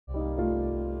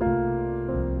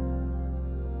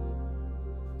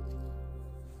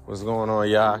What's going on,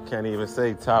 y'all? Can't even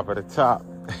say top of the top.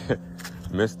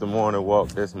 Missed the morning walk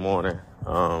this morning.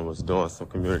 Was doing some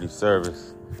community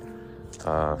service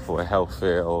for a health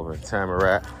fair over in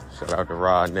Tamarack. Shout out to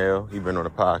Rod Nail. He been on the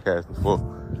podcast before.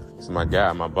 It's my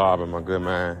guy, my barber, my good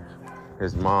man.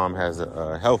 His mom has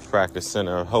a health practice,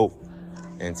 Center of Hope.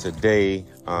 And today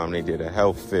they did a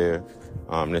health fair.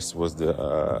 This was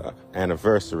the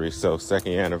anniversary, so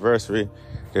second anniversary.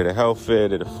 Did a health fair,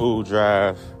 did a food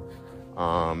drive.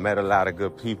 Met a lot of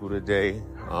good people today.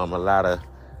 A lot of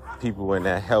people in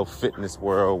that health fitness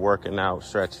world, working out,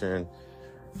 stretching,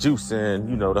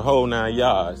 juicing, the whole 9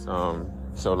 yards.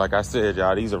 So like I said,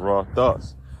 y'all, these are raw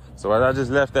thoughts. So as I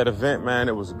just left that event, man,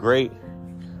 it was great.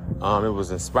 It was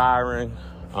inspiring.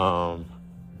 I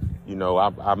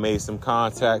made some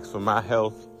contacts for my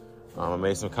health. I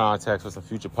made some contacts for some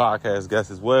future podcast guests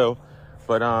as well.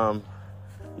 But,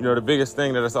 the biggest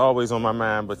thing that is always on my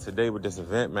mind, but today with this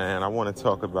event, man, I want to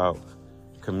talk about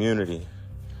community.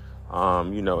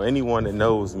 Anyone that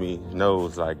knows me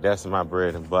knows, like, that's my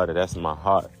bread and butter. That's my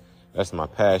heart. That's my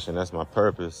passion. That's my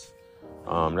purpose.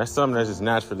 That's something that's just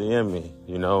naturally in me,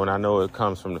 and I know it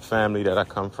comes from the family that I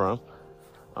come from.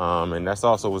 And that's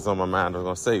also what's on my mind. I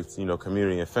was going to say,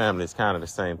 community and family is kind of the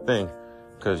same thing,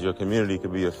 because your community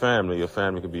could be your family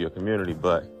could be your community.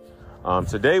 But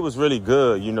today was really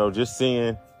good, just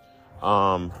seeing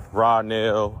Rod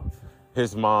Nail,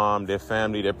 his mom, their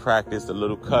family, their practice, the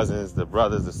little cousins, the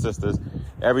brothers, the sisters,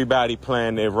 everybody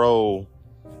playing their role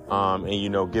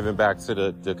and giving back to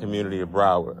the community of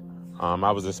Broward.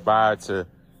 I was inspired to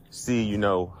see,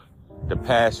 the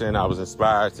passion. I was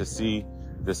inspired to see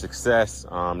the success,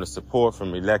 the support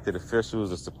from elected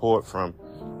officials, the support from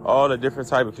all the different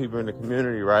type of people in the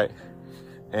community, right?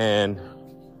 And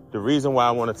the reason why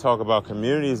I want to talk about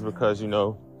community is because,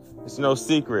 it's no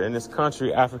secret in this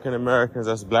country, African Americans,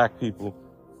 us black people,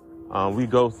 we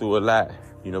go through a lot.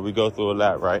 We go through a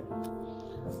lot, right?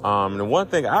 And one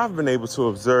thing I've been able to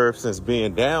observe since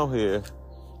being down here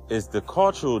is the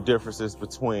cultural differences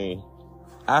between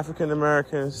African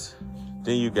Americans.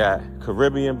 Then you got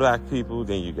Caribbean black people,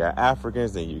 then you got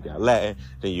Africans, then you got Latin,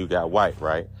 then you got white,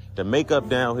 right? The makeup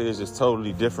down here is just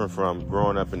totally different from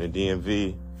growing up in the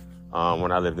DMV.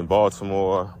 When I lived in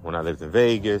Baltimore, when I lived in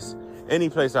Vegas, any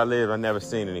place I lived, I never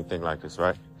seen anything like this,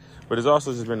 right? But it's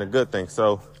also just been a good thing.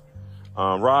 So,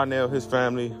 Rod Nail, his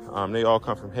family, they all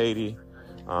come from Haiti.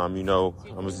 It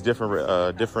was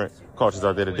different cultures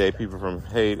out there today. People from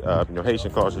Haiti,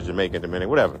 Haitian culture, Jamaican, Dominican,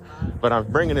 whatever. But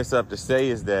I'm bringing this up to say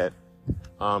is that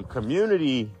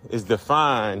community is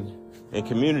defined and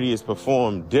community is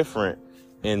performed different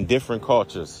in different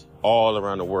cultures all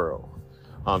around the world.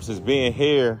 Since being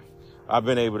here, I've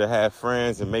been able to have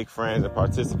friends and make friends and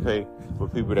participate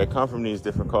with people that come from these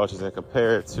different cultures and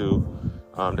compare it to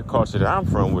the culture that I'm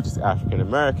from, which is African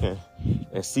American,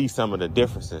 and see some of the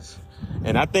differences.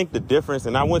 And I think the difference,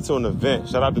 and I went to an event,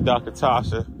 shout out to Dr.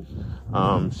 Tasha,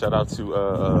 shout out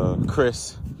to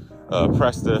Chris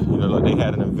Presta, they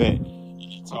had an event.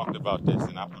 He talked about this,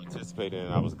 and I participated,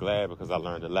 and I was glad because I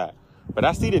learned a lot. But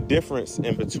I see the difference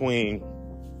in between,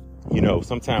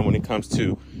 sometimes when it comes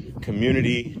to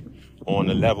community on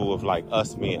the level of like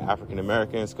us being African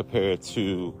Americans compared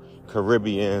to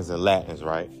Caribbeans and Latins,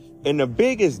 right? And the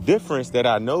biggest difference that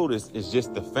I noticed is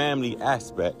just the family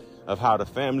aspect of how the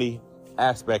family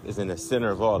aspect is in the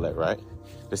center of all that, right?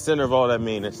 The center of all that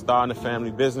means starting a family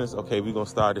business. Okay, we're going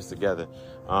to start this together.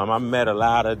 I met a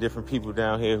lot of different people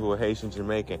down here who are Haitian,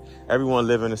 Jamaican. Everyone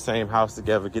live in the same house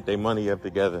together, get their money up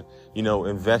together,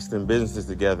 invest in businesses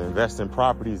together, invest in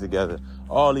properties together,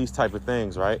 all these type of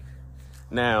things, right?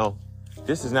 Now,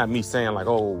 this is not me saying like,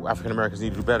 oh, African Americans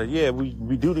need to do better. Yeah, we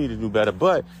do need to do better,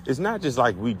 but it's not just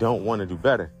like we don't want to do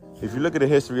better. If you look at the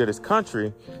history of this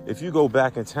country, if you go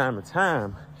back in time and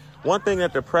time, one thing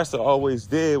that the oppressor always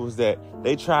did was that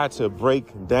they tried to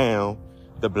break down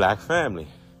the black family.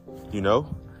 You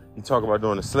talk about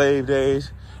during the slave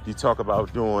days, you talk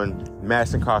about doing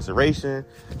mass incarceration,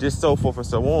 just so forth and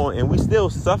so on. And we still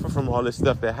suffer from all this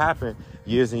stuff that happened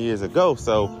years and years ago.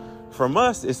 So from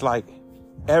us, it's like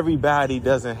everybody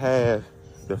doesn't have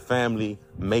the family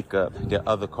makeup that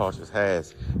other cultures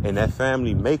has. And that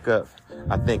family makeup,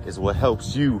 I think, is what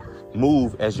helps you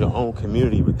move as your own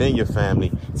community within your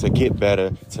family to get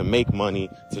better, to make money,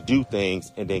 to do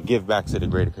things, and then give back to the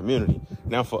greater community.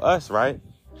 Now for us, right?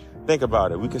 Think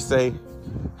about it. We could say,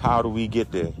 how do we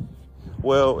get there?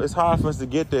 Well, it's hard for us to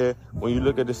get there when you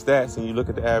look at the stats and you look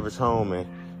at the average home and,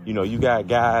 you got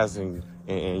guys and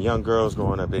young girls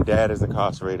growing up. Their dad is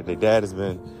incarcerated. Their dad has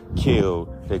been killed.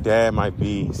 Their dad might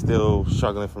be still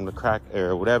struggling from the crack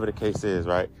era, whatever the case is,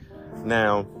 right?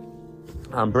 Now,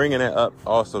 I'm bringing that up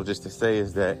also just to say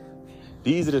is that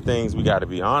these are the things we got to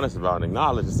be honest about and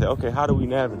acknowledge and say, okay, how do we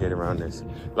navigate around this?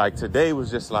 Like today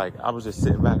was just like, I was just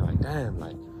sitting back like, damn,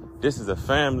 like this is a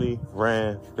family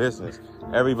ran business.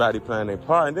 Everybody playing their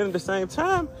part. And then at the same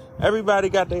time, everybody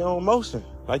got their own motion.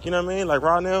 Like, you know what I mean? Like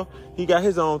Ronell, he got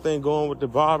his own thing going with the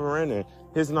barbering and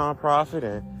his nonprofit,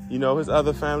 and, you know, his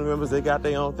other family members, they got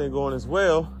their own thing going as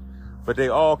well, but they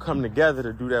all come together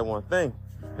to do that one thing.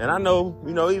 And I know,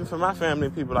 you know, even for my family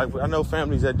and people, like I know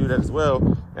families that do that as well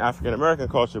in African American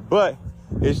culture, but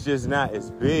it's just not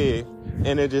as big.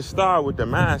 And it just started with the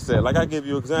mindset. Like I give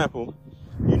you an example,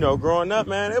 you know, growing up,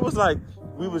 man, it was like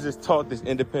we was just taught this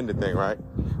independent thing, right?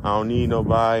 I don't need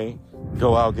nobody.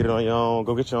 Go out, get it on your own.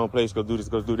 Go get your own place. Go do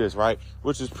this, right?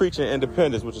 Which is preaching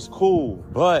independence, which is cool.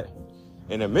 But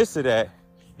in the midst of that,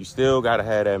 you still got to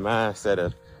have that mindset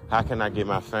of how can I get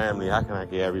my family? How can I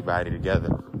get everybody together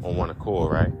on one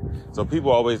accord, right? So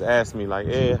people always ask me like,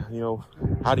 yeah, you know,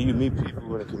 how do you meet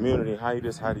people in the community? How you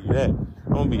this, how do you that?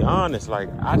 I'm going to be honest. Like,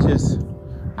 I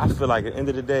feel like at the end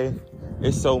of the day,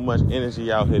 it's so much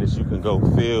energy out here that you can go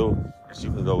feel, that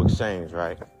you can go exchange,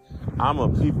 right? I'm a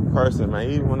people person, man.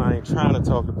 Even when I ain't trying to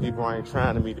talk to people, I ain't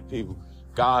trying to meet the people.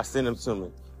 God sent them to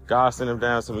me. God sent them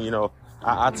down to me. You know,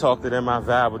 I talk to them, I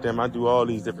vibe with them, I do all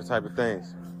these different type of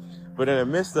things. But in the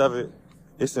midst of it,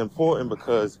 it's important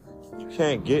because you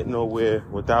can't get nowhere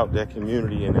without that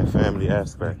community and that family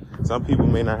aspect. Some people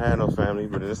may not have no family,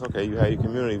 but it's okay. You have your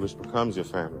community, which becomes your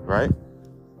family, right?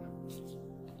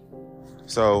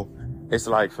 So it's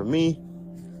like, for me,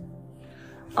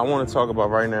 I want to talk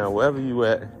about right now, wherever you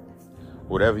at,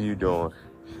 whatever you doing,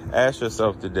 ask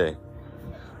yourself today,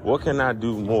 what can I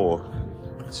do more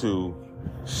to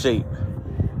shape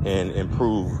and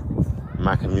improve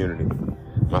my community,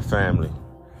 my family?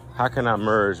 How can I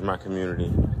merge my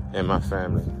community and my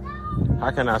family?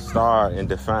 How can I start and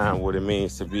define what it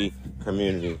means to be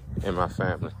community in my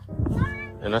family?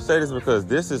 And I say this because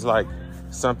this is like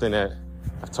something that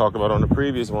I've talked about on the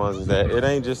previous ones, is that it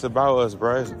ain't just about us,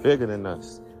 bro. It's bigger than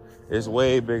us. It's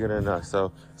way bigger than us.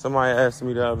 So somebody asked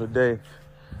me the other day,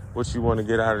 what you want to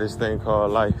get out of this thing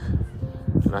called life?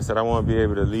 And I said, I want to be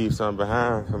able to leave something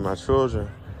behind for my children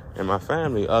and my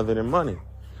family other than money.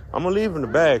 I'm going to leave them the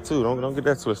bag too. Don't get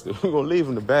that twisted. I'm going to leave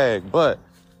them the bag, but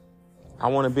I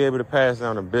want to be able to pass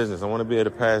down a business. I want to be able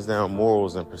to pass down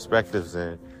morals and perspectives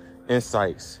and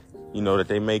insights, you know, that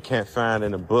they can't find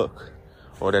in a book,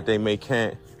 or that they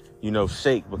can't, you know,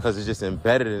 shake because it's just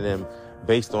embedded in them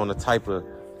based on the type of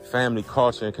family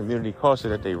culture and community culture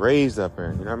that they raised up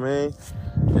in, you know what I mean?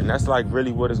 And that's like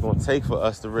really what it's going to take for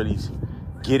us to really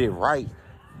get it right.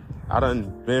 I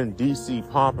done been DC,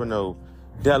 Pompano,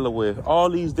 Delaware, all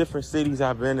these different cities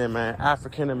I've been in, man.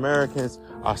 African Americans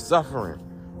are suffering.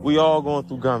 We all going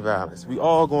through gun violence. We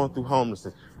all going through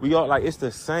homelessness. We all, like, it's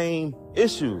the same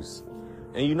issues.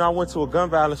 And you know, I went to a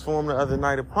gun violence forum the other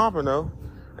night in Pompano,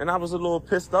 and I was a little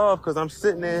pissed off because I'm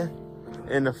sitting there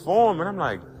in the forum and I'm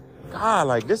like, God,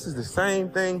 like, this is the same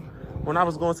thing when I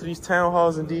was going to these town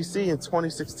halls in DC in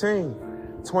 2016,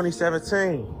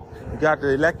 2017. You got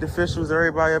the elected officials,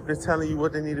 everybody up there telling you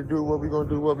what they need to do, what we gonna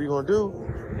do, what we gonna do.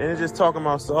 And it's just talking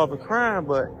about solving crime,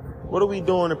 but what are we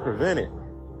doing to prevent it?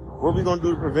 What are we gonna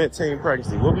do to prevent teen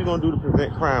pregnancy? What are we gonna do to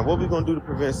prevent crime? What are we gonna do to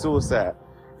prevent suicide?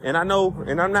 And I know,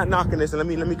 and I'm not knocking this, and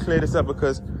let me clear this up,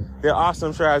 because there are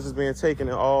some strides that's being taken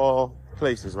in all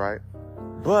places, right?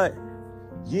 But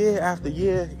year after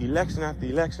year, election after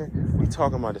election, we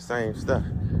talking about the same stuff.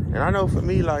 And I know for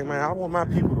me, like, man, I want my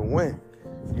people to win.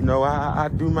 You know, I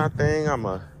do my thing. I'm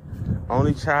a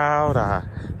only child. I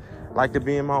like to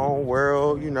be in my own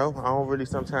world. You know, I don't really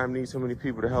sometimes need so many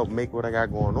people to help make what I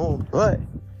got going on. But,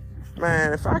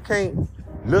 man, if I can't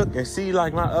look and see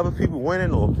like my other people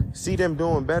winning or see them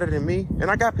doing better than me, and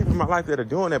I got people in my life that are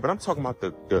doing that, but I'm talking about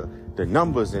the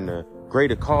numbers and the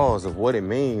greater cause of what it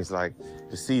means, like,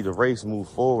 to see the race move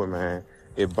forward, man.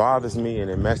 It bothers me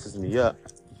and it messes me up.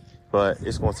 But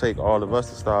it's going to take all of us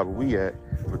to start where we at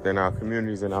within our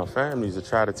communities and our families to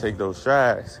try to take those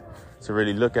strides to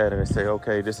really look at it and say,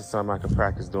 okay, this is something I can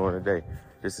practice doing today.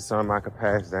 This is something I can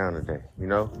pass down today, you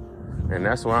know? And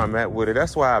that's where I'm at with it.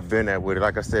 That's why I've been at with it.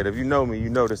 Like I said, if you know me, you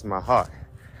know this is my heart.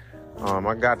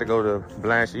 I got to go to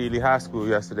Blanche Ely High School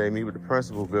yesterday, meet with the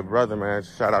principal, good brother, man.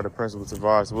 Shout out to Principal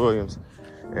Tavares Williams.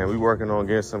 And we working on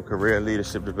getting some career and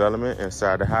leadership development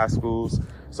inside the high schools.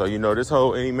 So, you know, this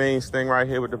whole Any Means thing right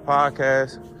here with the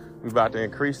podcast, we about to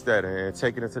increase that and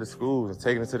take it into the schools and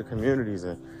take it into the communities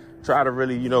and try to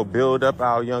really, you know, build up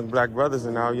our young black brothers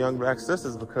and our young black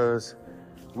sisters, because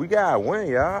we gotta win,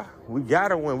 y'all. We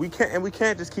gotta win. We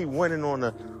can't just keep winning on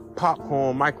the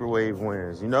popcorn microwave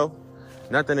wins, you know?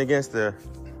 Nothing against the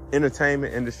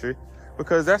entertainment industry,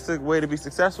 because that's the way to be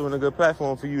successful and a good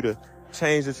platform for you to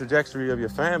change the trajectory of your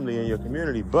family and your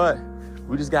community. But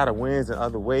we just got to wins in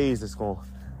other ways that's going to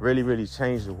really, really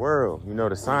change the world. You know,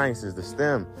 the sciences, the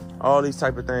STEM, all these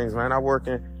type of things, man. I work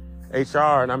in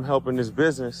HR and I'm helping this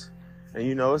business. And,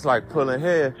 you know, it's like pulling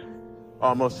hair,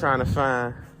 almost trying to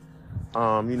find,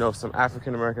 some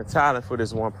African-American talent for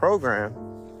this one program.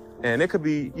 And it could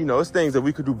be, you know, it's things that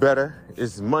we could do better.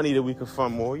 It's money that we could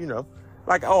fund more, you know,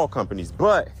 like all companies.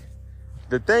 But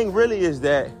the thing really is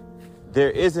that there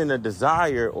isn't a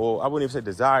desire, or I wouldn't even say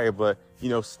desire, but, you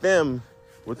know, STEM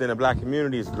within the Black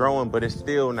community is growing, but it's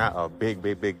still not a big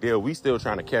deal. We still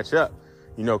trying to catch up,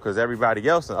 you know, because everybody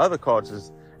else in other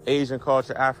cultures, Asian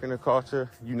culture, African culture,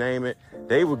 you name it,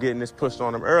 they were getting this pushed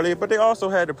on them earlier, but they also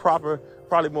had the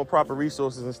probably more proper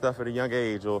resources and stuff at a young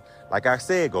age. Or like I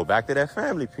said, go back to that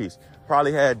family piece.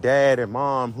 Probably had dad and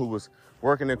mom who was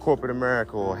working in corporate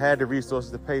America or had the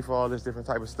resources to pay for all this different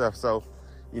type of stuff. So,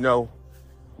 you know,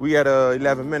 we at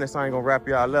 11 minutes. I ain't gonna wrap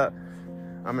y'all up.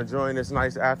 I'm enjoying this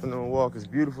nice afternoon walk. It's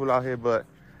beautiful out here, but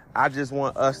I just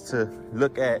want us to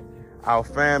look at our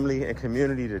family and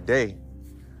community today.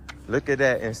 Look at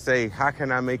that and say, how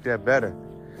can I make that better?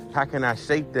 How can I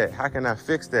shape that? How can I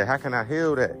fix that? How can I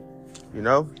heal that? You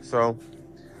know? So,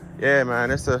 yeah, man,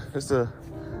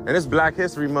 and it's Black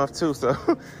History Month too, so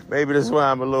maybe that's why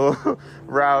I'm a little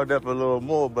riled up a little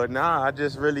more. But nah, I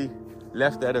just really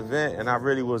left that event and I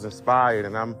really was inspired,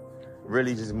 and I'm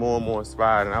really just more and more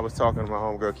inspired. And I was talking to my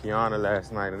homegirl Kiana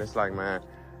last night, and it's like, man,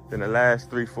 in the last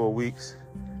 3-4 weeks,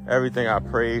 everything I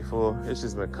prayed for, it's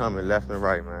just been coming left and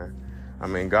right, man. I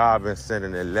mean, God been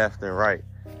sending it left and right.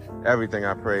 Everything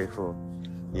I prayed for,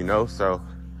 you know? So,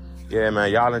 yeah,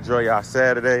 man, y'all enjoy y'all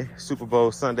Saturday. Super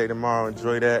Bowl Sunday tomorrow.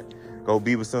 Enjoy that. Go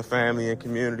be with some family and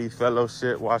community,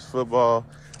 fellowship, watch football.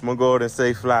 I'm going to go ahead and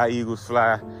say fly, Eagles,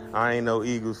 fly. I ain't no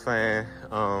Eagles fan.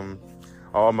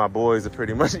 All my boys are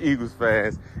pretty much Eagles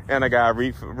fans. And I got to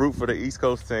root for the East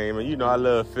Coast team. And, you know, I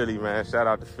love Philly, man. Shout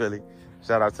out to Philly.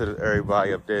 Shout out to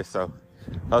everybody up there. So,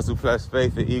 hustle plus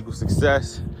faith and Eagle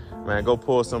success. Man, go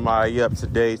pull somebody up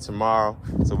today, tomorrow,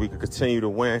 so we can continue to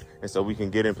win and so we can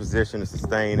get in position to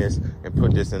sustain this and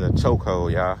put this in a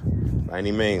chokehold, y'all. By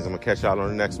any means, I'm going to catch y'all on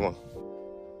the next one.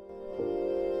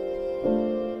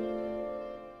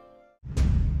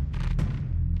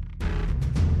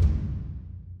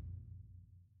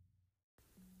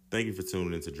 Thank you for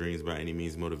tuning into Dreams by Any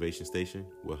Means Motivation Station,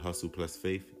 where hustle plus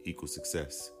faith equals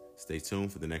success. Stay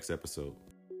tuned for the next episode.